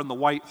rider on the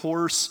white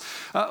horse.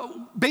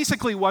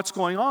 Basically, what's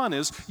going on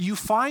is you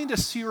find a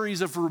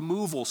series of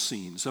removal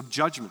scenes, of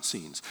judgment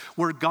scenes,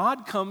 where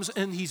God comes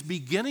and he's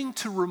beginning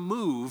to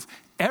remove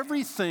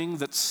everything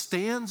that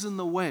stands in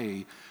the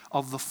way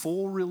of the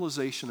full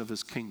realization of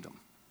his kingdom.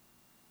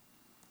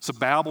 So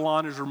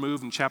Babylon is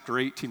removed in chapter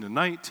 18 and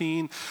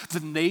 19. The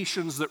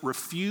nations that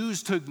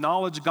refuse to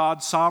acknowledge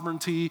God's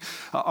sovereignty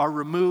are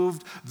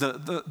removed.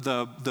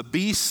 The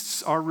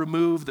beasts are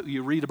removed that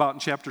you read about in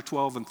chapter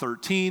 12 and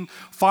 13.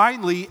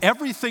 Finally,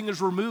 everything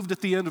is removed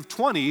at the end of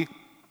 20,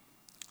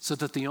 so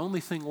that the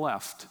only thing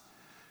left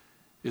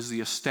is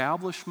the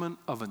establishment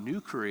of a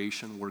new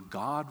creation where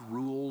God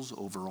rules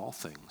over all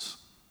things.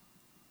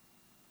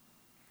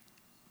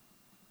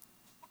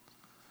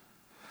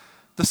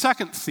 The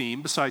second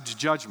theme, besides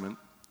judgment,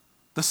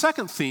 the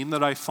second theme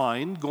that I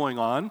find going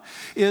on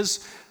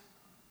is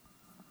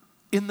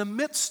in the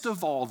midst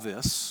of all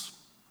this,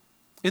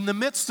 in the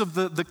midst of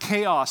the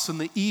chaos and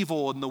the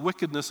evil and the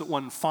wickedness that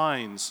one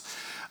finds,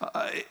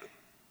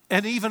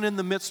 and even in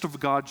the midst of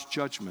God's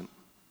judgment,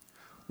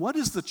 what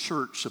is the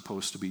church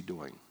supposed to be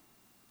doing?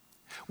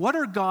 What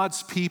are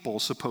God's people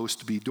supposed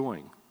to be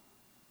doing?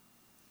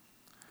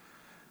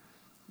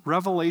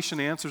 Revelation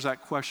answers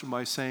that question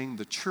by saying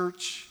the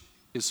church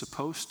is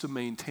supposed to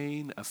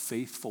maintain a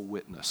faithful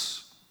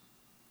witness.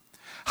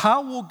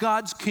 How will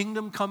God's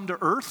kingdom come to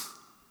earth?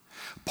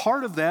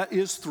 Part of that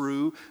is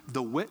through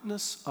the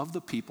witness of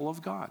the people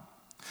of God.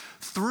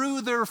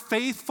 Through their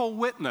faithful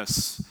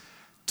witness,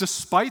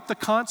 despite the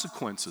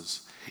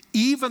consequences,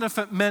 even if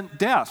it meant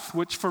death,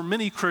 which for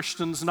many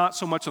Christians, not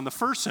so much in the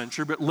first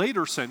century, but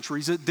later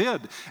centuries, it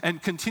did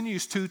and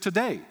continues to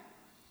today.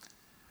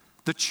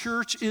 The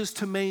church is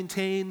to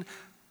maintain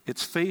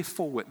its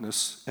faithful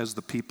witness as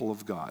the people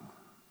of God.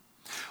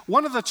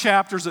 One of the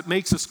chapters that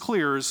makes this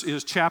clear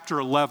is chapter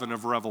 11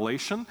 of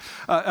Revelation,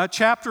 a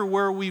chapter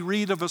where we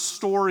read of a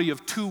story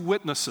of two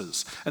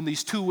witnesses. And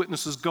these two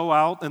witnesses go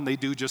out and they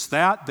do just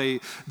that.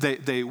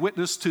 They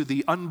witness to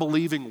the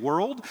unbelieving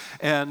world,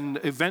 and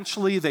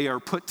eventually they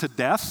are put to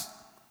death.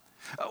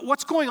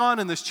 What's going on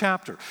in this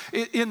chapter?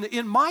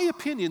 In my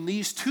opinion,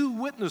 these two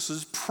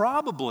witnesses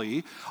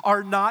probably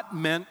are not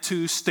meant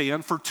to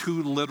stand for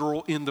two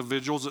literal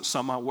individuals that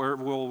somehow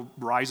will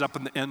rise up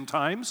in the end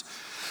times.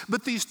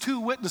 But these two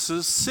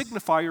witnesses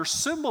signify or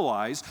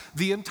symbolize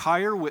the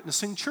entire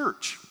witnessing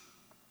church.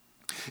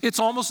 It's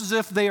almost as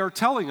if they are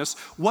telling us,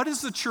 what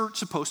is the church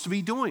supposed to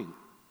be doing?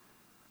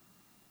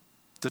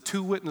 The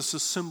two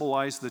witnesses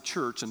symbolize the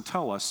church and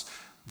tell us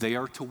they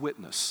are to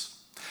witness.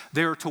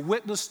 They are to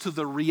witness to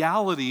the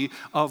reality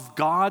of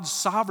God's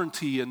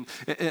sovereignty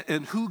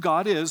and who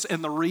God is,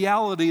 and the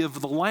reality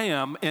of the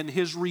Lamb and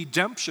his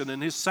redemption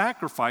and his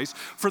sacrifice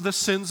for the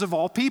sins of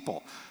all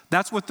people.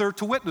 That's what they're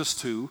to witness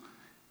to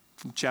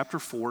from chapter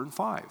 4 and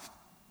 5.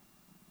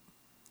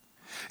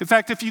 In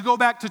fact, if you go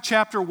back to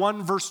chapter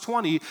 1, verse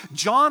 20,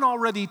 John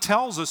already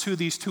tells us who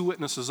these two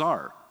witnesses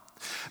are.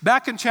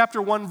 Back in chapter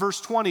 1,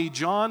 verse 20,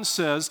 John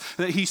says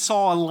that he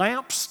saw a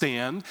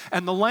lampstand,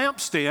 and the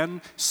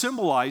lampstand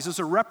symbolizes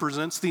or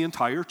represents the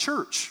entire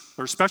church,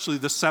 or especially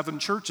the 7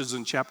 churches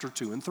in chapter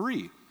 2 and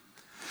 3.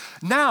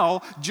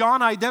 Now,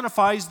 John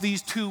identifies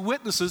these two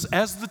witnesses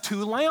as the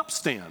two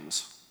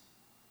lampstands.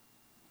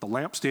 The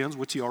lampstands,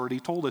 which he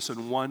already told us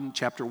in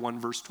chapter 1,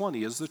 verse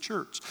 20, is the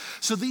church.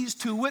 So these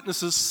two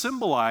witnesses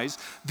symbolize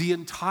the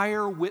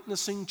entire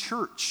witnessing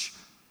church.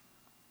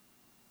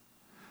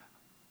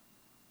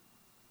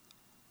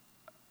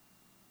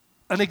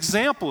 An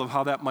example of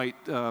how that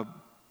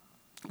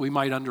we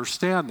might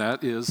understand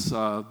that is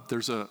I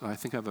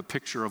think I have a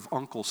picture of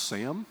Uncle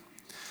Sam.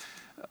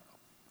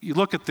 You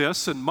look at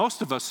this, and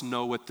most of us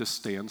know what this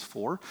stands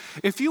for.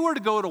 If you were to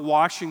go to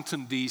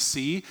Washington,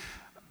 D.C.,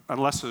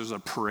 unless there's a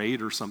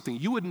parade or something,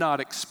 you would not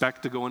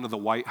expect to go into the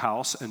White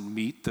House and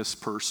meet this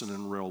person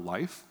in real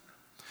life.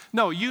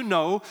 No, you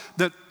know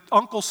that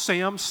Uncle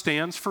Sam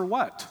stands for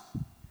what?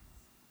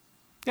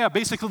 Yeah,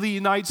 basically the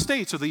United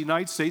States or the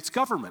United States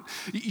government.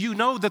 You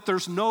know that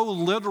there's no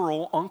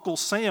literal Uncle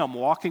Sam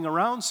walking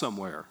around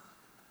somewhere.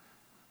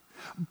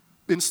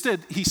 Instead,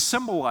 he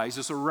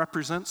symbolizes or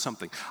represents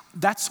something.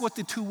 That's what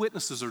the two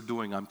witnesses are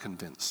doing, I'm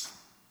convinced.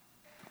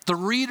 The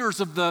readers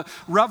of the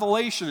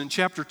Revelation in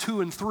chapter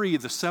 2 and 3,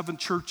 the 7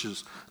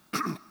 churches,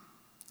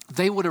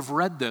 they would have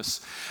read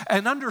this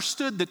and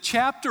understood that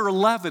chapter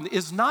 11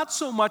 is not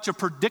so much a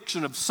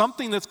prediction of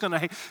something that's going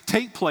to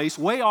take place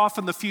way off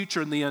in the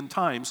future in the end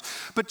times,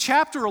 but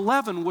chapter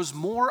 11 was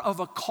more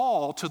of a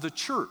call to the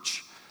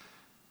church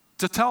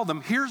to tell them,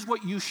 here's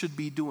what you should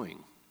be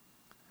doing.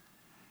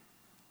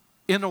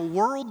 In a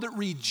world that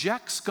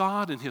rejects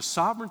God and his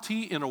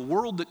sovereignty, in a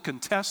world that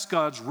contests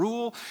God's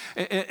rule,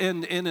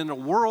 and in a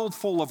world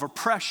full of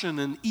oppression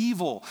and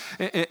evil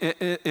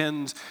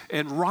and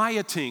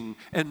rioting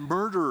and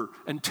murder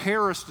and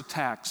terrorist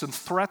attacks and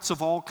threats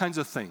of all kinds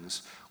of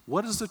things,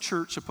 what is the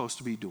church supposed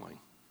to be doing?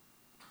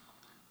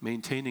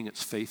 Maintaining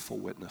its faithful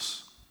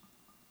witness.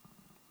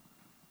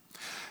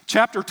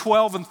 Chapter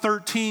 12 and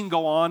 13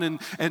 go on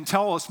and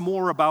tell us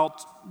more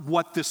about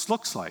what this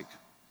looks like.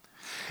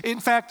 In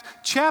fact,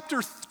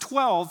 chapter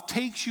 12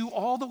 takes you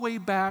all the way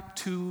back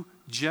to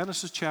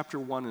Genesis chapter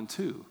 1 and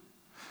 2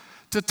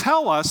 to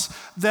tell us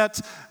that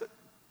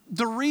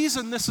the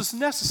reason this is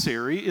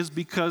necessary is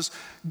because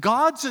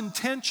God's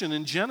intention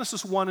in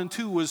Genesis 1 and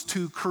 2 was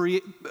to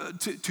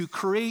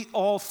create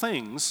all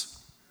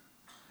things,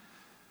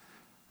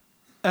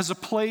 as a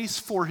place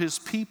for his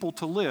people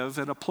to live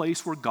and a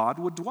place where God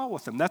would dwell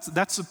with them.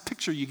 That's a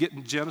picture you get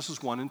in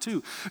Genesis 1 and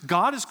 2.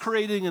 God is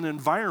creating an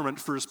environment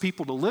for his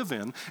people to live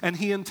in, and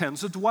he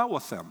intends to dwell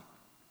with them.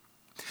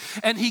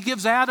 And he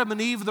gives Adam and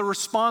Eve the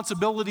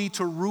responsibility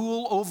to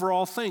rule over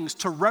all things,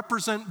 to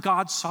represent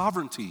God's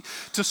sovereignty,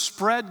 to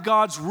spread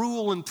God's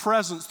rule and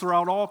presence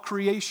throughout all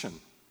creation.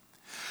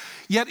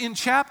 Yet in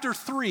chapter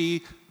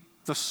 3,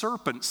 the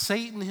serpent,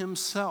 Satan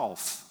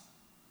himself,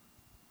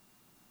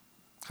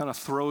 kind of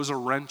throws a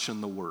wrench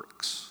in the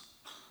works.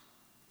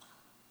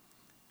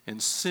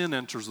 And sin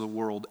enters the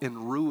world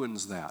and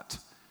ruins that,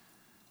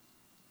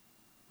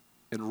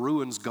 and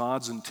ruins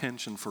God's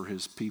intention for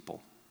his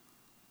people.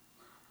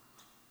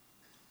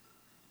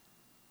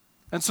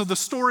 And so the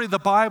story of the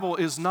Bible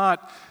is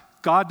not,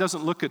 God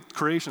doesn't look at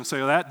creation and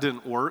say, oh, that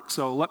didn't work,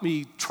 so let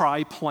me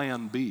try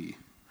plan B.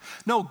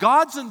 No,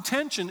 God's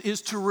intention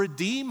is to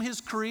redeem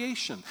his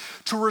creation,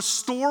 to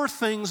restore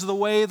things the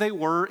way they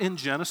were in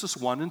Genesis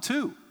 1 and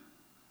 2,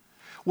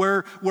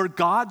 where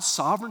God's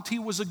sovereignty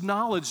was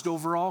acknowledged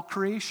over all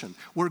creation,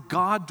 where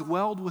God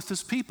dwelled with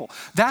his people.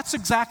 That's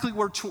exactly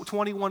where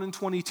 21 and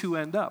 22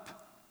 end up.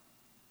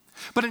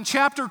 But in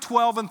chapter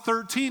 12 and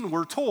 13,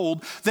 we're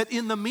told that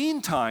in the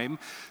meantime,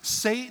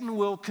 Satan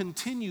will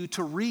continue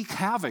to wreak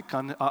havoc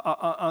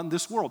on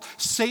this world.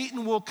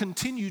 Satan will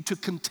continue to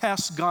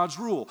contest God's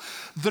rule.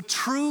 The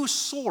true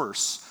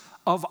source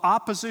of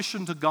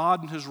opposition to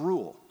God and his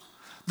rule,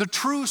 the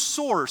true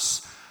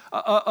source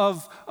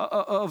of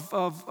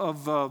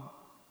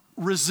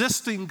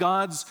resisting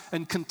God's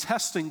and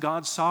contesting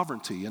God's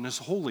sovereignty and his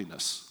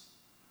holiness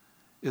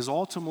is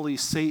ultimately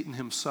Satan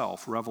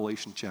himself,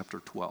 Revelation chapter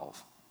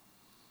 12.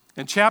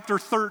 And chapter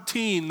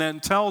 13 then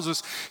tells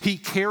us he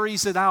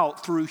carries it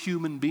out through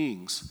human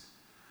beings.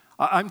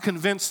 I'm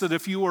convinced that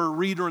if you were a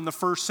reader in the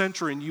first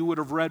century and you would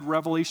have read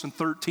Revelation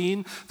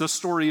 13, the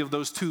story of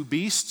those two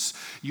beasts,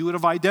 you would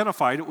have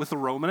identified it with the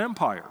Roman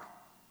Empire.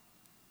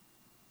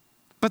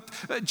 But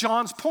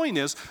John's point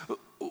is,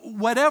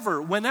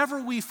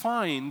 whenever we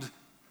find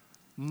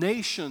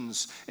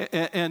nations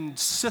and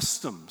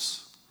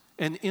systems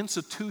and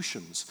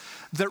institutions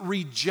that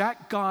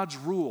reject God's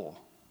rule,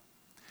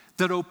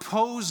 that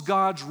oppose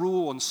God's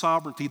rule and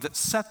sovereignty, that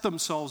set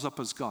themselves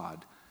up as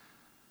God.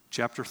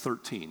 Chapter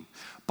 13.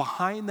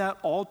 Behind that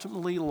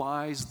ultimately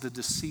lies the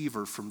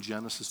deceiver from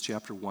Genesis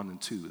chapter 1 and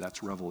 2.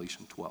 That's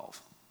Revelation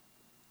 12.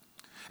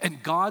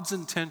 And God's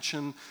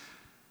intention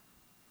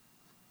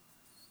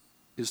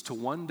is to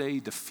one day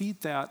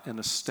defeat that and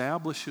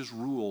establish his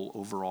rule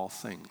over all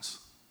things.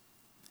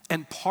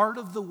 And part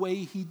of the way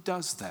he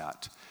does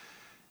that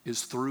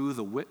is through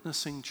the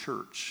witnessing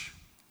church,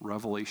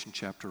 Revelation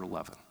chapter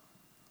 11.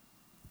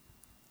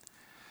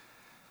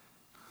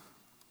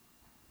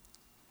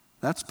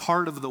 That's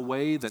part of the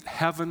way that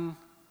heaven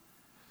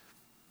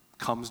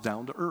comes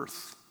down to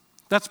earth.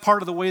 That's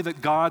part of the way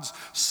that God's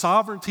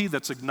sovereignty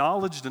that's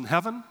acknowledged in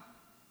heaven,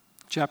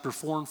 chapter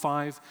 4 and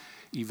 5,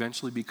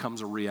 eventually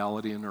becomes a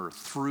reality on earth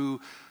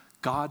through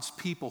God's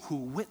people who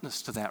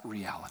witness to that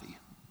reality.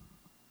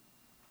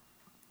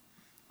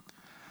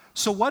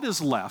 So what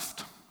is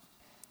left?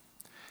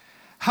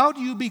 How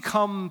do you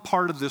become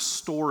part of this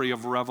story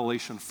of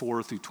Revelation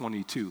 4 through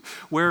 22,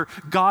 where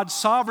God's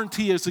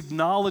sovereignty is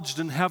acknowledged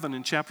in heaven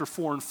in chapter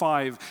 4 and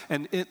 5,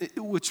 and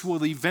which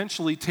will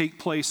eventually take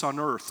place on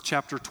earth,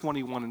 chapter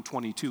 21 and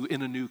 22,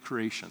 in a new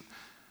creation?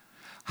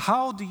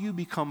 How do you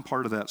become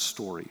part of that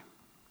story?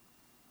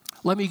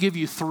 Let me give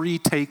you 3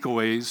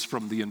 takeaways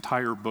from the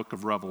entire book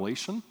of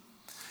Revelation.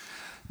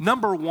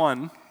 Number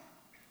 1,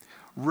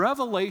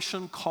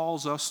 Revelation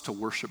calls us to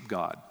worship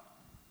God.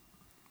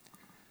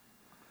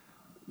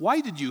 Why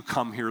did you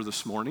come here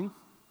this morning?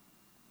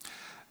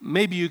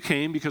 Maybe you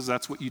came because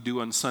that's what you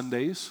do on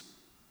Sundays.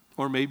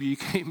 Or maybe you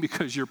came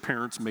because your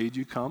parents made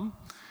you come.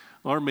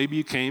 Or maybe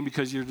you came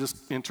because you're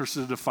just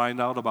interested to find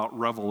out about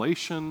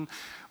Revelation.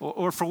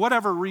 Or for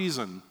whatever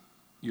reason,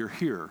 you're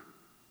here.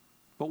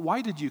 But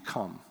why did you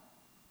come?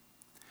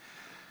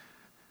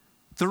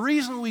 The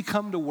reason we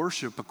come to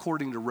worship,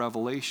 according to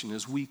Revelation,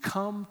 is we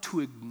come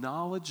to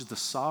acknowledge the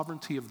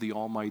sovereignty of the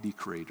Almighty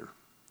Creator.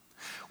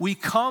 We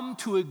come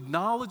to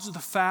acknowledge the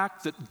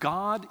fact that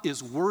God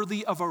is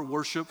worthy of our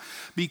worship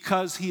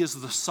because he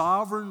is the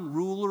sovereign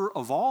ruler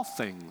of all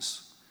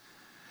things,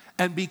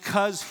 and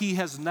because he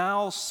has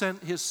now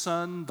sent his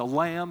Son, the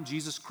Lamb,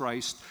 Jesus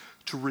Christ,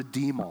 to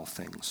redeem all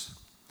things.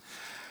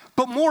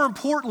 But more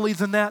importantly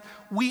than that,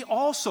 we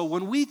also,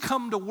 when we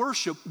come to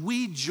worship,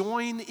 we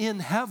join in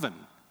heaven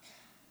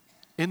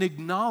in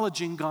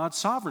acknowledging God's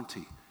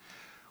sovereignty.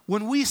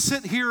 When we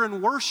sit here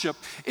and worship,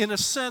 in a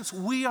sense,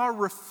 we are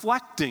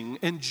reflecting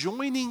and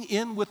joining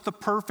in with the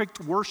perfect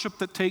worship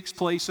that takes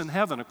place in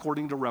heaven,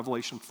 according to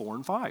Revelation 4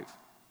 and 5.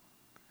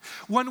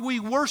 When we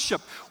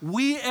worship,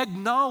 we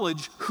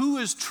acknowledge who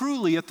is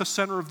truly at the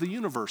center of the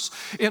universe.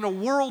 In a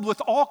world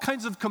with all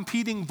kinds of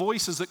competing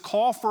voices that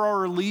call for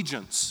our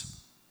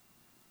allegiance,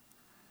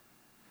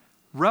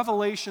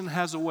 Revelation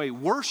has a way,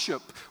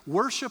 worship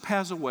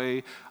has a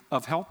way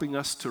of helping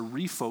us to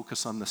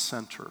refocus on the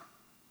center,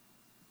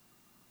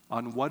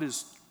 on what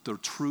is the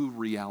true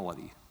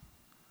reality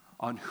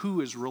on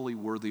who is really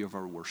worthy of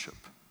our worship,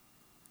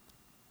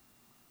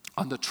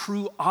 on the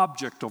true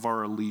object of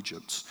our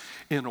allegiance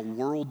in a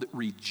world that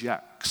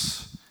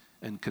rejects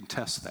and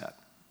contests that.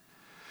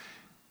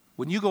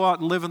 When you go out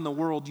and live in the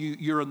world,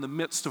 you're in the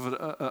midst of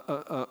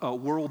a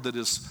world that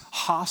is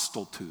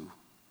hostile to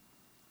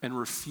and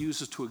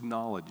refuses to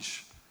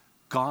acknowledge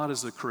God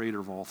is the creator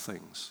of all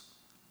things.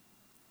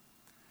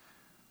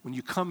 When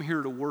you come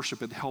here to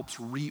worship, it helps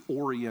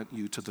reorient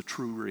you to the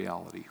true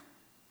reality.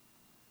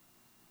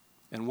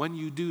 And when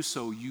you do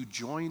so, you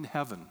join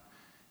heaven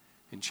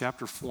in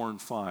chapter 4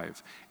 and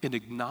 5 in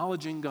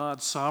acknowledging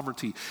God's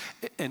sovereignty.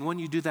 And when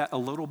you do that, a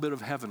little bit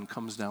of heaven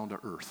comes down to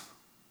earth.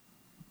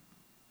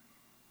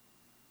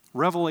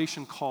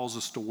 Revelation calls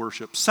us to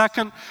worship.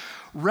 Second,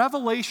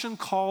 Revelation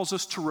calls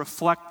us to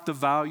reflect the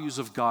values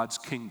of God's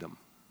kingdom.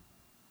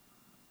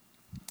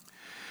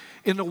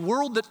 In a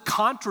world that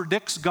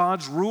contradicts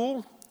God's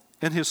rule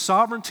and his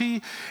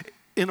sovereignty,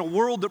 in a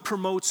world that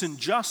promotes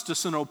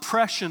injustice and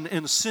oppression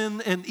and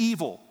sin and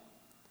evil,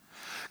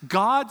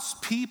 God's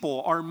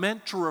people are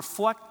meant to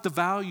reflect the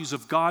values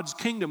of God's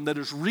kingdom that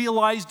is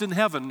realized in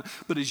heaven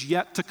but is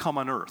yet to come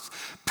on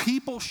earth.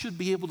 People should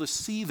be able to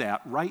see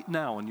that right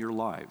now in your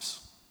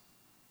lives.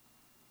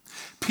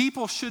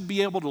 People should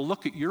be able to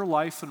look at your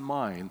life and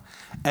mine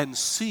and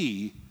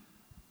see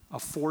a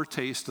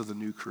foretaste of the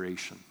new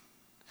creation.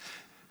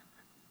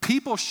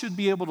 People should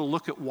be able to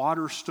look at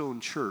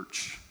Waterstone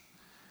Church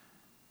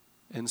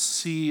and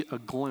see a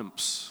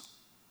glimpse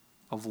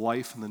of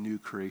life in the new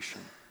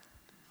creation,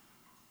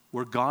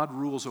 where God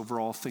rules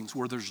over all things,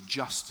 where there's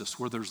justice,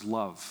 where there's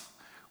love,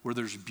 where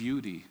there's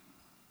beauty,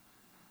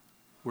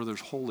 where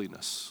there's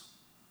holiness.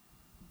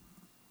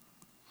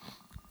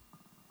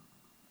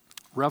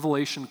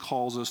 Revelation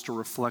calls us to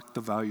reflect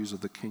the values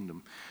of the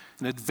kingdom.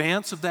 In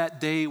advance of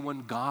that day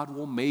when God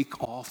will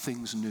make all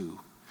things new,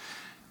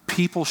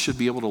 people should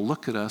be able to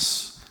look at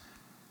us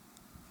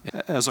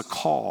as a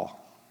call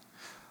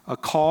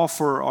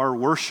for our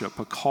worship,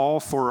 a call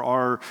for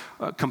our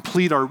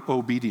complete our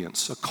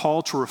obedience, a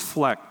call to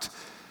reflect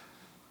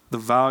the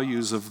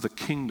values of the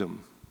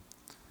kingdom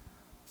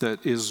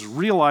that is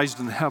realized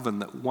in heaven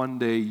that one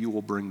day you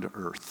will bring to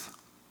earth.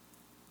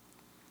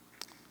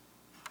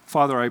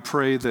 Father, I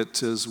pray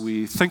that as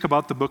we think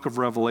about the book of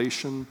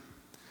Revelation,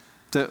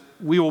 that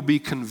we will be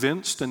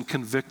convinced and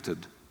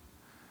convicted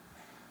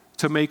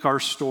to make our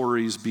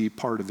stories be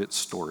part of its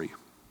story.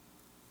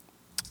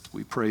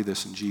 We pray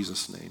this in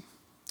Jesus' name.